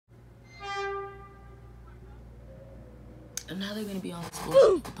And now they're gonna be on this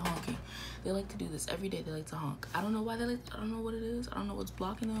bullshit with the honking. They like to do this every day. They like to honk. I don't know why they like. I don't know what it is. I don't know what's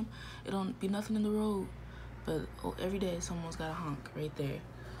blocking them. It don't be nothing in the road, but every day someone's got a honk right there.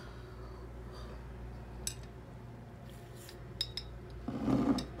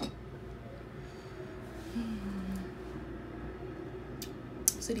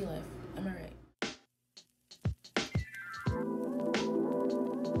 City life. Am I right?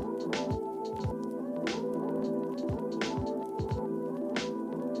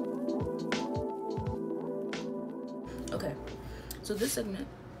 Okay, so this segment,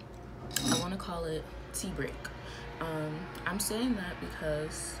 I want to call it tea break. I'm saying that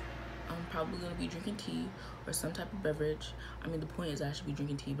because I'm probably gonna be drinking tea or some type of beverage. I mean, the point is I should be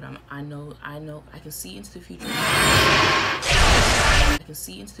drinking tea, but I know I can see into the future. I can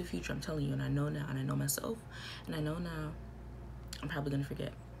see into the future. I'm telling you, and I know now, and I know myself, and I know now. I'm probably gonna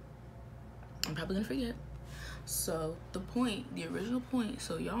forget. So the original point,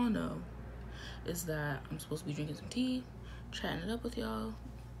 so y'all know, is that I'm supposed to be drinking some tea, chatting it up with y'all,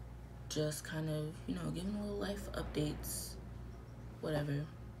 just kind of, you know, giving a little life updates, whatever,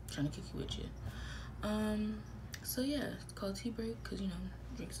 trying to kick it with you. So yeah, it's called tea break because, you know,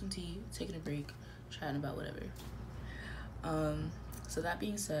 drink some tea, taking a break, chatting about whatever. So that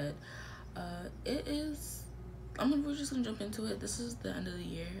being said, we're just gonna jump into it. This is the end of the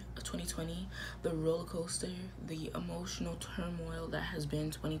year of 2020, the roller coaster, the emotional turmoil that has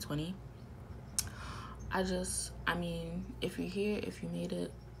been 2020. I mean, if you're here, if you made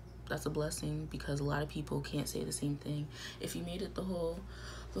it, that's a blessing, because a lot of people can't say the same thing. If you made it the whole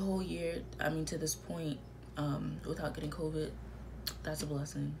year, I mean, to this point, without getting COVID, that's a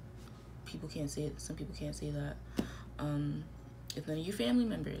blessing. People can't say it. Some people can't say that. If none of your family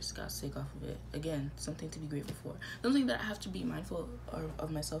members got sick off of it, again, something to be grateful for. Something that I have to be mindful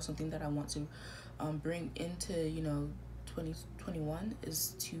of myself. Something that I want to bring into, you know, 2021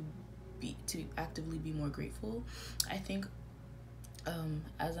 is to actively be more grateful. I think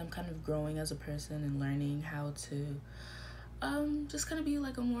as I'm kind of growing as a person and learning how to just kind of be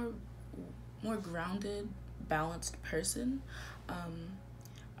like a more grounded, balanced person,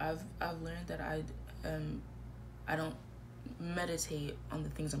 I've learned that I don't meditate on the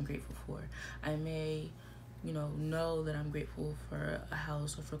things I'm grateful for. I may, you know that I'm grateful for a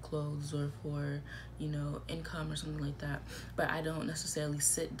house or for clothes or for, you know, income or something like that, but I don't necessarily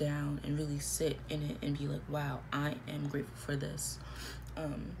sit down and really sit in it and be like, wow, I am grateful for this.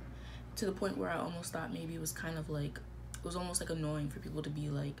 To the point where I almost thought maybe it was kind of like, it was almost like annoying for people to be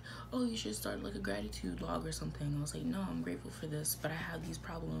like, oh, you should start like a gratitude log or something. I was like, no, I'm grateful for this, but I have these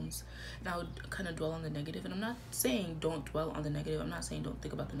problems. And I would kind of dwell on the negative. And I'm not saying don't dwell on the negative. I'm not saying don't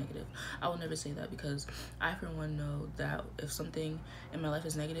think about the negative. I will never say that, because I, for one, know that if something in my life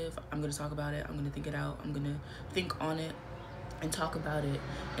is negative, I'm going to talk about it. I'm going to think it out. I'm going to think on it and talk about it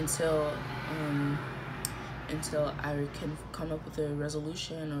until I can come up with a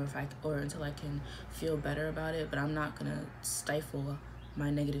resolution, or until I can feel better about it. But I'm not gonna stifle my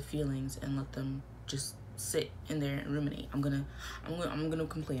negative feelings and let them just sit in there and ruminate. I'm gonna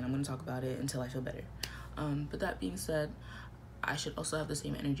complain. I'm gonna talk about it until I feel better. But that being said, I should also have the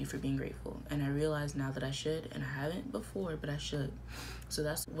same energy for being grateful, and I realize now that I should, and I haven't before, but I should. So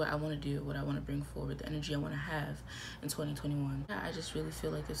that's what I want to do, what I want to bring forward, the energy I want to have in 2021. I just really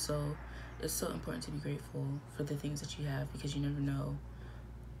feel like it's so important to be grateful for the things that you have, because you never know,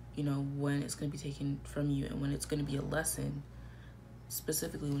 you know, when it's going to be taken from you, and when it's going to be a lesson,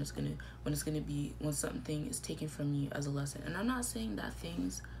 specifically when something is taken from you as a lesson. And I'm not saying that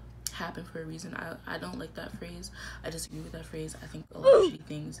things happen for a reason. I don't like that phrase. I disagree with that phrase. I think a lot of shitty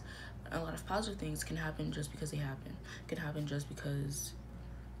things, a lot of positive things can happen just because they happen. Can happen just because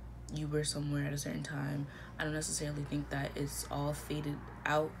you were somewhere at a certain time. I don't necessarily think that it's all fated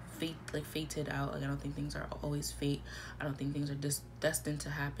out. Like I don't think things are always fate. I don't think things are destined to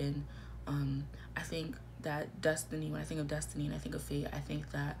happen. I think that destiny, when I think of destiny and I think of fate, I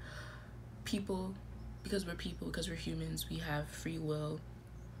think that people, because we're humans, we have free will,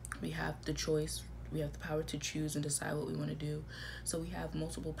 we have the choice, we have the power to choose and decide what we want to do. So we have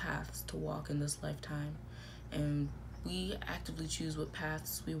multiple paths to walk in this lifetime, and we actively choose what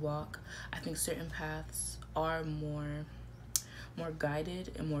paths we walk. I think certain paths are more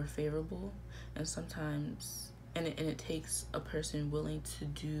guided and more favorable, and sometimes it takes a person willing to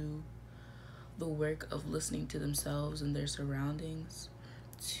do the work of listening to themselves and their surroundings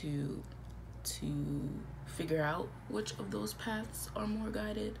to figure out which of those paths are more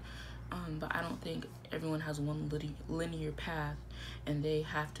guided. But I don't think everyone has one linear path and they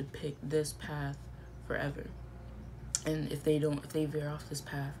have to pick this path forever. And if they veer off this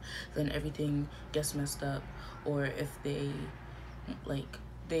path, then everything gets messed up. Or if they, like,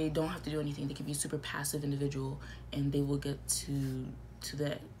 they don't have to do anything, they can be a super passive individual, and they will get to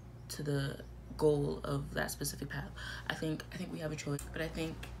the goal of that specific path. I think we have a choice, but I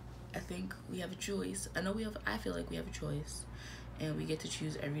think we have a choice. I feel like we have a choice, and we get to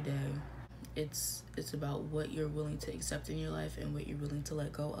choose every day. It's about what you're willing to accept in your life and what you're willing to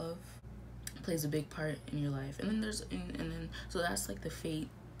let go of. It plays a big part in your life. And then so that's like the fate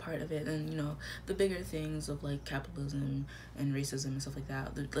part of it. And you know, the bigger things of like capitalism and racism and stuff like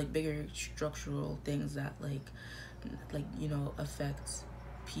that, the like bigger structural things that like you know, affects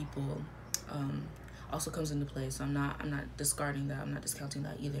people, also comes into play. So I'm not discarding that, I'm not discounting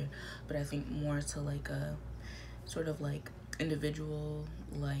that either. But I think more to like a sort of like individual,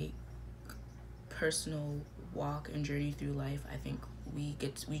 like personal walk and journey through life. I think we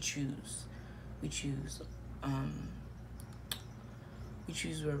choose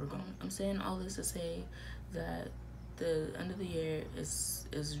where we're going. I'm saying all this to say that the end of the year is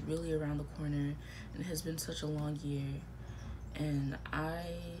really around the corner, and it has been such a long year. And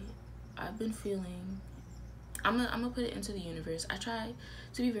I've been feeling, I'm gonna put it into the universe. I try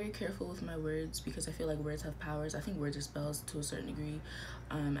to be very careful with my words because I feel like words have powers. I think words are spells to a certain degree,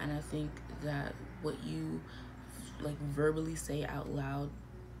 and I think that what you like verbally say out loud,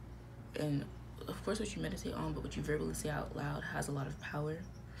 and of course what you meditate on, but what you verbally say out loud has a lot of power.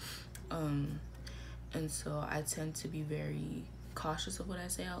 And so I tend to be very cautious of what I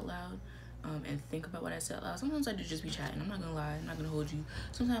say out loud, and think about what I say out loud. Sometimes I do just be chatting. I'm not gonna lie, I'm not gonna hold you.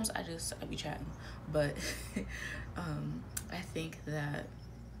 Sometimes I be chatting, but I think that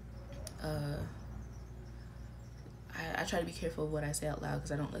I try to be careful of what I say out loud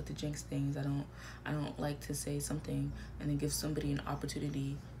because I don't like to jinx things. I don't like to say something and then give somebody an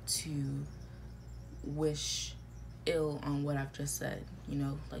opportunity to wish ill on what I've just said, you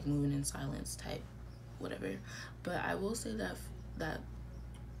know, like moving in silence type whatever. But I will say that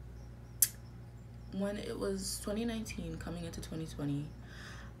when it was 2019 coming into 2020,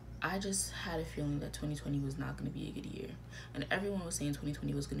 I just had a feeling that 2020 was not going to be a good year, and everyone was saying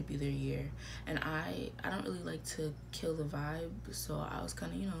 2020 was going to be their year. And I don't really like to kill the vibe, so I was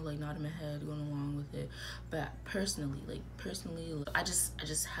kind of, you know, like nodding my head, going along with it. But personally, I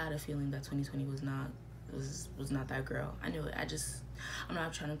just had a feeling that 2020 was not that girl. I knew it. I'm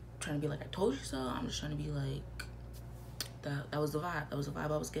not trying to be like I told you so. I'm just trying to be like that was the vibe. That was the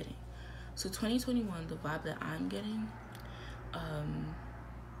vibe I was getting. So 2021, the vibe that I'm getting,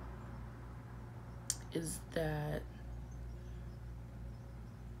 is that,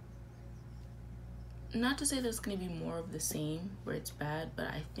 not to say that it's going to be more of the same where it's bad, but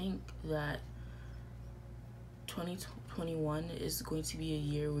I think that 2021 is going to be a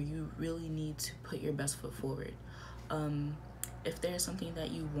year where you really need to put your best foot forward. If there's something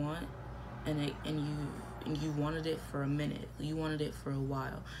that you want and you wanted it for a minute, you wanted it for a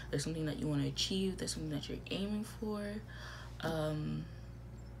while, there's something that you want to achieve, there's something that you're aiming for,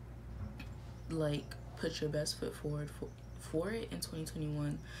 like put your best foot forward for it in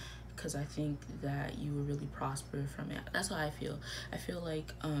 2021, because I think that you will really prosper from it. That's how I feel. I feel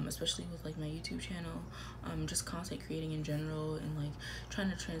like, especially with like my YouTube channel, just content creating in general, and like trying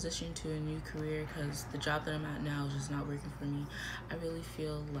to transition to a new career, because the job that I'm at now is just not working for me. I really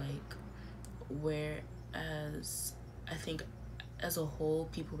feel like, whereas I think as a whole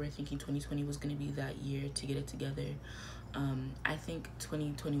people were thinking 2020 was going to be that year to get it together, I think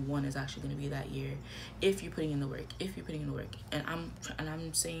 2021 is actually going to be that year if you're putting in the work. And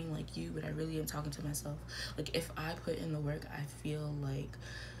I'm saying like you, but I really am talking to myself. Like, if I put in the work, I feel like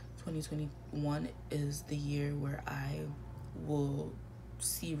 2021 is the year where I will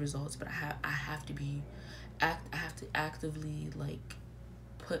see results. But I have to actively like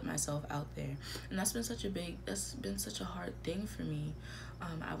put myself out there, and that's been such a hard thing for me.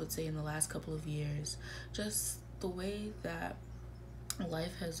 I would say in the last couple of years, just the way that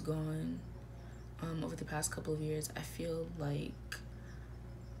life has gone over the past couple of years, I feel like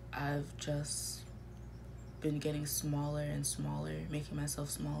I've just been getting smaller and smaller, making myself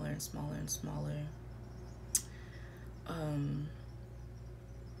smaller and smaller and smaller. And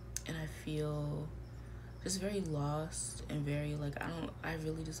I feel just very lost and very like, I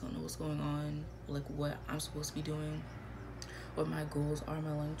really just don't know what's going on, like what I'm supposed to be doing, what my goals are,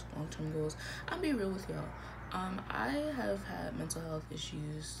 my long-term goals. I'll be real with y'all. I have had mental health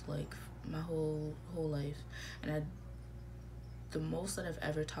issues like my whole life, and the most that I've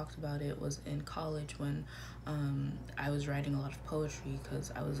ever talked about it was in college when I was writing a lot of poetry,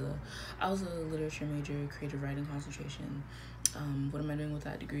 because I was a literature major, creative writing concentration. What am I doing with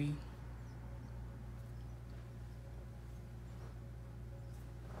that degree?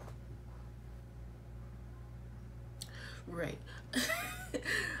 Right.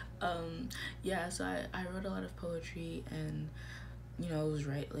 Yeah, so I wrote a lot of poetry, and it was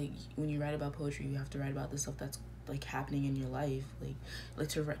right. Like, when you write about poetry, you have to write about the stuff that's like happening in your life. Like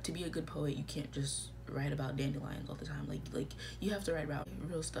to be a good poet, you can't just write about dandelions all the time. Like you have to write about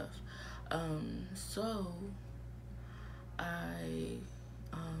real stuff. So I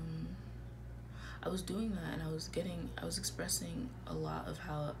um I was doing that, and I was expressing a lot of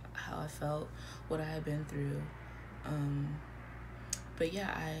how I felt, what I had been through. But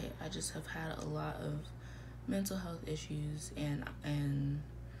yeah, I just have had a lot of mental health issues, and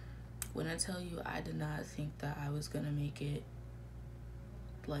when I tell you, I did not think that I was gonna make it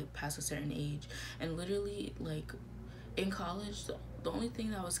like past a certain age. And literally, like, in college, the only thing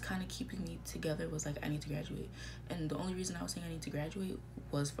that was kind of keeping me together was like, I need to graduate. And the only reason I was saying I need to graduate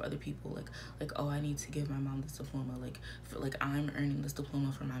was for other people. Like, oh, I need to give my mom this diploma. Like I'm earning this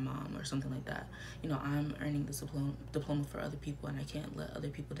diploma for my mom, or something like that. I'm earning this diploma for other people, and I can't let other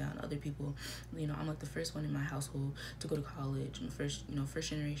people down. Other people, I'm like the first one in my household to go to college. I'm first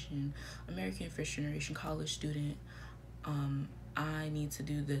generation American, first generation college student. I need to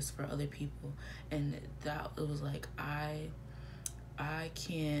do this for other people. And that, it was like, I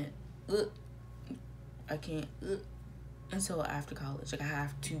can't until after college. Like, I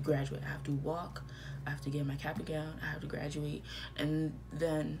have to graduate, I have to walk, I have to get my cap and gown, I have to graduate. And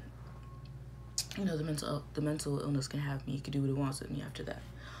then the mental illness can have me. It can do what it wants with me after that.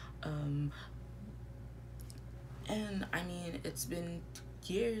 And I mean, it's been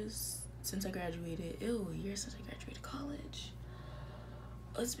years since I graduated. Years since I graduated college.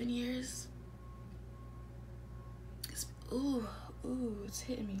 It's been years. It's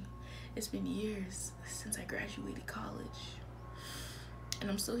hitting me. It's been years since I graduated college, and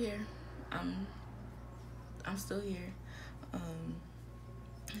I'm still here. I'm still here.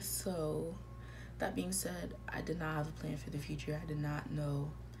 So that being said, I did not have a plan for the future. I did not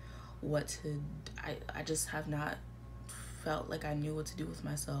know what to. I just have not felt like I knew what to do with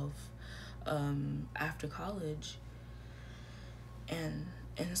myself after college, and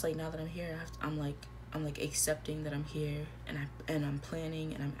it's like, now that I'm here, I'm like accepting that I'm here, and I'm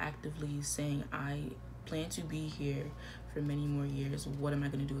planning, and I'm actively saying I plan to be here for many more years. What am I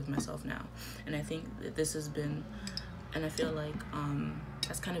going to do with myself now? And I think that this has been, and I feel like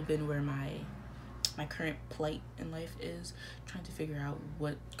that's kind of been where my current plight in life is, trying to figure out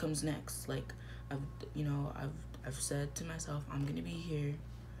what comes next. Like, I've said to myself, I'm going to be here,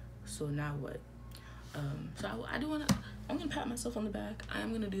 so now what? So I'm gonna pat myself on the back. I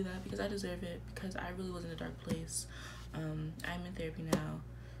am gonna do that because I deserve it, because I really was in a dark place. I'm in therapy now,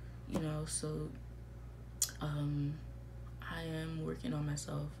 so I am working on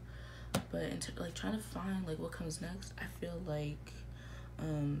myself. But like, trying to find like what comes next, I feel like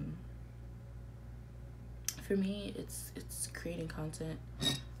for me, it's creating content.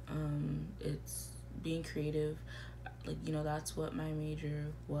 It's being creative. Like, that's what my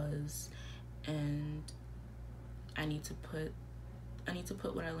major was, and I need to put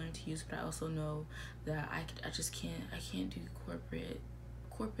what I learned to use. But I also know that I can't do corporate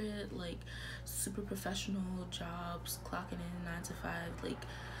like super professional jobs, clocking in 9 to 5. Like,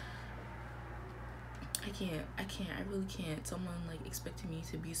 I really can't. Someone like expecting me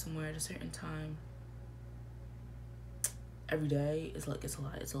to be somewhere at a certain time every day is like, it's a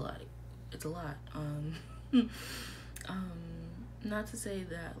lot. Not to say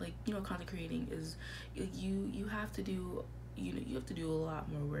that, like, content creating is, you have to do, you have to do a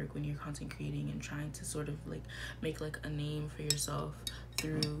lot more work when you're content creating and trying to sort of like make like a name for yourself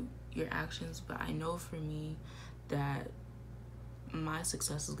through your actions. But I know for me that my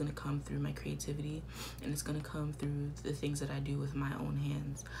success is going to come through my creativity, and it's going to come through the things that I do with my own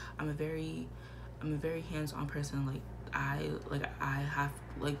hands. I'm a very hands-on person. Like, I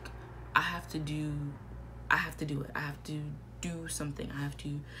have to do it. I have to do something. I have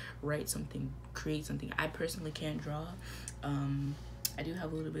to write something, create something. I personally can't draw. I do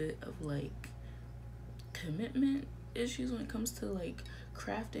have a little bit of like commitment issues when it comes to like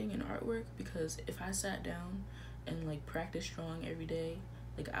crafting and artwork, because if I sat down and like practice drawing every day,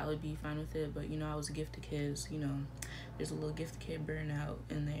 like, I would be fine with it. But I was a gifted kid, so, there's a little gifted kid burnout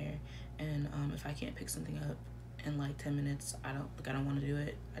in there. And if I can't pick something up in like 10 minutes, I don't want to do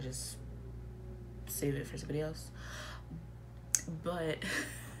it. I just save it for somebody else. But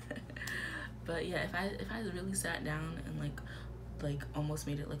yeah, if I really sat down and like almost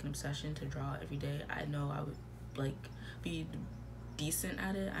made it like an obsession to draw every day, I know I would like be decent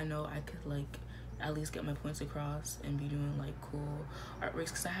at it. I know I could like at least get my points across and be doing like cool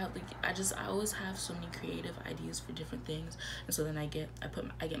artworks, because I always have so many creative ideas for different things. And so then I get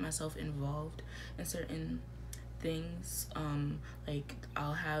myself involved in certain things. Like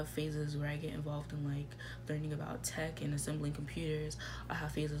I'll have phases where I get involved in like learning about tech and assembling computers. I'll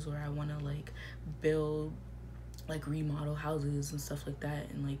have phases where I want to like build, like remodel houses and stuff like that,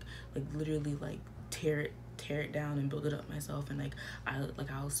 and like literally like tear it down and build it up myself. And like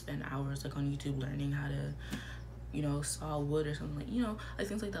I'll spend hours like on YouTube learning how to, you know, saw wood or something, like, you know, like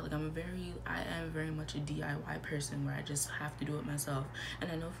things like that. Like I am very much a DIY person where I just have to do it myself.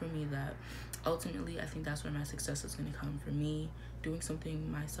 And I know for me that ultimately I think that's where my success is going to come, for me doing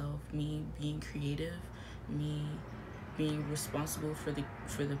something myself, me being creative, me being responsible for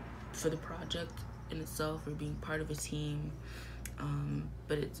the project in itself, or being part of a team.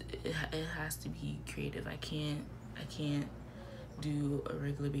 But it has to be creative. I can't do a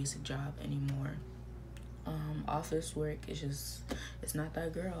regular basic job anymore. Office work is just, it's not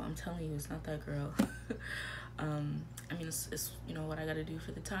that girl. I'm telling you, it's not that girl. I mean, it's you know what I gotta do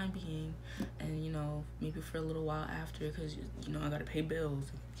for the time being, and you know, maybe for a little while after, because you know I gotta pay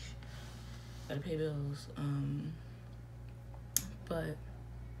bills. But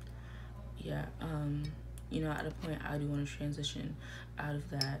yeah, you know, at a point I do want to transition out of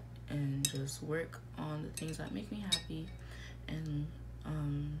that and just work on the things that make me happy and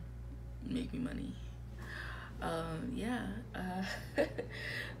make me money.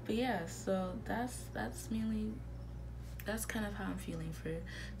 But yeah, so that's kind of how I'm feeling for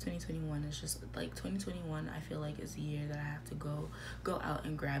 2021. It's just like 2021, I feel like is the year that I have to go out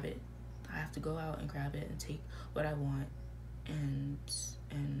and grab it. I have to go out and grab it and take what I want, and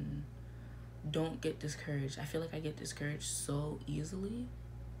don't get discouraged. I feel like I get discouraged so easily,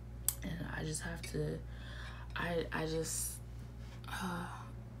 and I just have to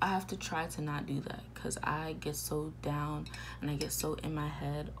I have to try to not do that, because I get so down and I get so in my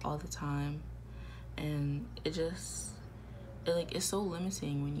head all the time, and it's so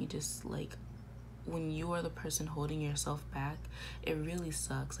limiting when you just like, when you are the person holding yourself back. It really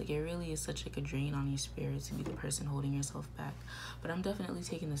sucks. Like, it really is such like a drain on your spirit to be the person holding yourself back. But I'm definitely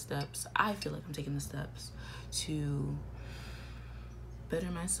taking the steps. I feel like I'm taking the steps to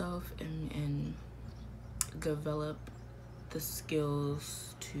better myself and develop the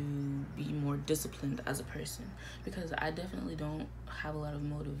skills to be more disciplined as a person, because I definitely don't have a lot of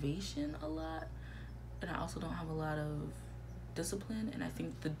motivation a lot, and I also don't have a lot of discipline. And I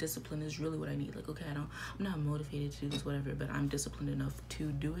think the discipline is really what I need. Like, okay, I'm not motivated to do this, whatever, but I'm disciplined enough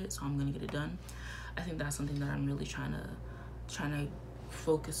to do it, so I'm gonna get it done. I think that's something that I'm really trying to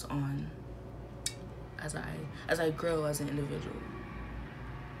focus on as I grow as an individual.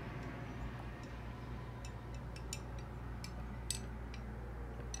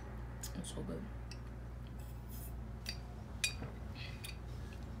 It's so good.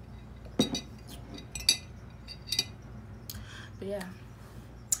 But yeah,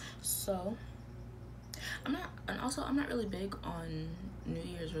 so I'm not really big on New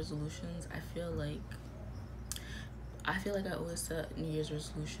Year's resolutions. I feel like I always set New Year's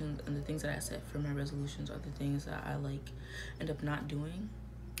resolutions, and the things that I set for my resolutions are the things that I like end up not doing.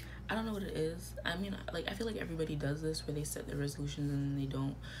 I don't know what it is. I mean, like, I feel like everybody does this, where they set their resolutions and they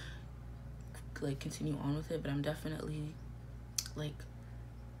don't like continue on with it. But I'm definitely like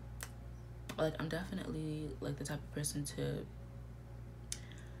I'm definitely like the type of person to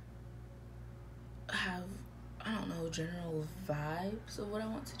have, I don't know, general vibes of what I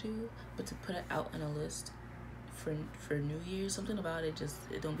want to do, but to put it out on a list for New Year's, something about it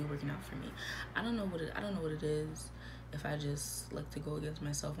don't be working out for me. I don't know what it is, if I just like to go against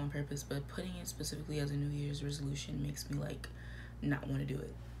myself on purpose, but putting it specifically as a New Year's resolution makes me like not want to do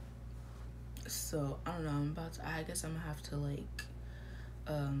it. So I don't know, I guess I'm gonna have to like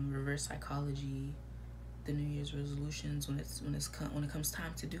reverse psychology the New Year's resolutions when it comes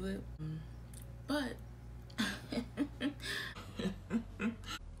time to do it. But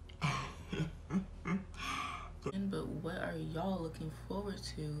but what are y'all looking forward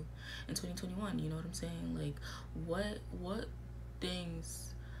to in 2021? You know what I'm saying? Like, what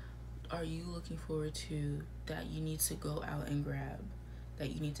things are you looking forward to that you need to go out and grab, that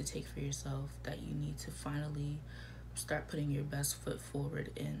you need to take for yourself, that you need to finally start putting your best foot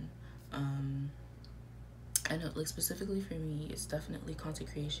forward in? I know, like, specifically for me, it's definitely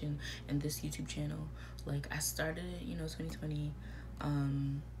content creation and this YouTube channel. Like, I started it, 2020,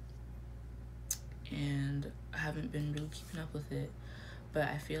 and I haven't been really keeping up with it. But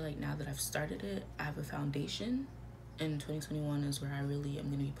I feel like now that I've started it, I have a foundation, and 2021 is where I really am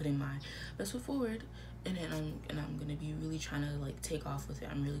going to be putting my best foot forward, and I'm going to be really trying to like take off with it.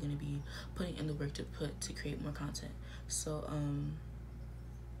 I'm really going to be putting in the work to create more content. So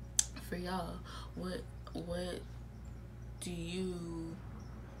for y'all, what do you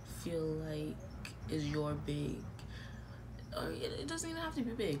feel like is your big or it doesn't even have to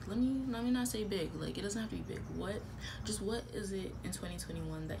be big. Let me not say big. Like, it doesn't have to be big. What is it in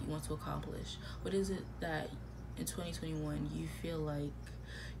 2021 that you want to accomplish? What is it that in 2021 you feel like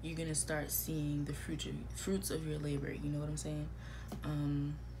you're gonna start seeing the fruits of your labor? You know what I'm saying?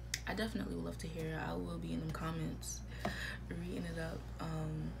 I definitely would love to hear. I will be in them comments reading it up.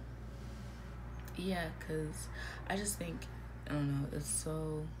 Yeah, because I just think, I don't know, it's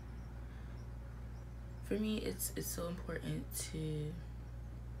so, for me, it's so important to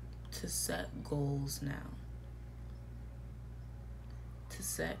set goals now. To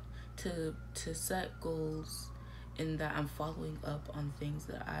set goals in that I'm following up on things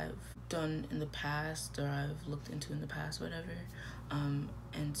that I've done in the past or I've looked into in the past, whatever, and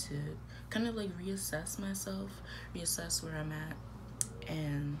to kind of like reassess myself, reassess where I'm at,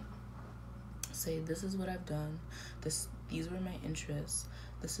 and say, this is what I've done, these were my interests,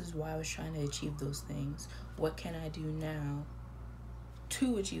 this is why I was trying to achieve those things, what can I do now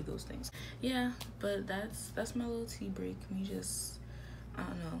to achieve those things? Yeah, but that's my little tea break. Me just, I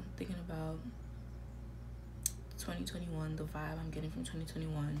don't know, thinking about 2021, the vibe I'm getting from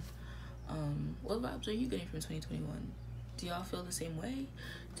 2021. What vibes are you getting from 2021? Do y'all feel the same way?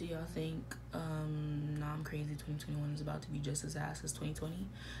 Do y'all think, nah, I'm crazy, 2021 is about to be just as ass as 2020?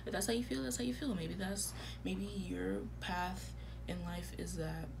 If that's how you feel, that's how you feel. Maybe your path in life is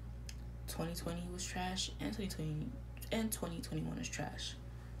that 2020 was trash and 2021 is trash.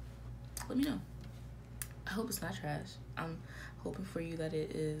 Let me know. I hope it's not trash. I'm hoping for you that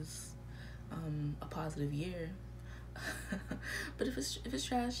it is a positive year. But if it's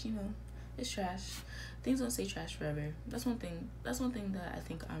trash, you know, it's trash. Things don't stay trash forever. That's one thing that I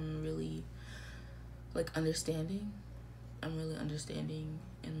think I'm really like understanding. I'm really understanding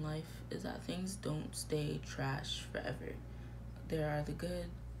in life is that things don't stay trash forever. There are the good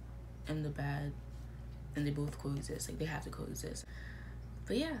and the bad, and they both coexist. Like, they have to coexist.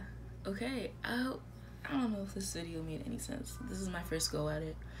 But yeah, okay. I don't know if this video made any sense. This is my first go at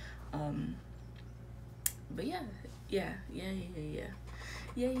it. But yeah.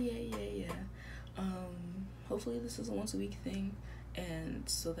 Hopefully this is a once a week thing, and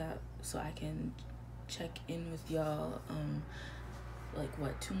so I can check in with y'all like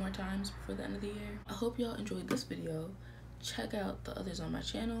what, 2 more times before the end of the year. I hope y'all enjoyed this video. Check out the others on my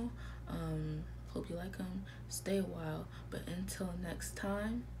channel. Hope you like them. Stay a while, but until next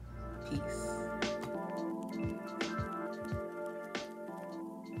time, peace.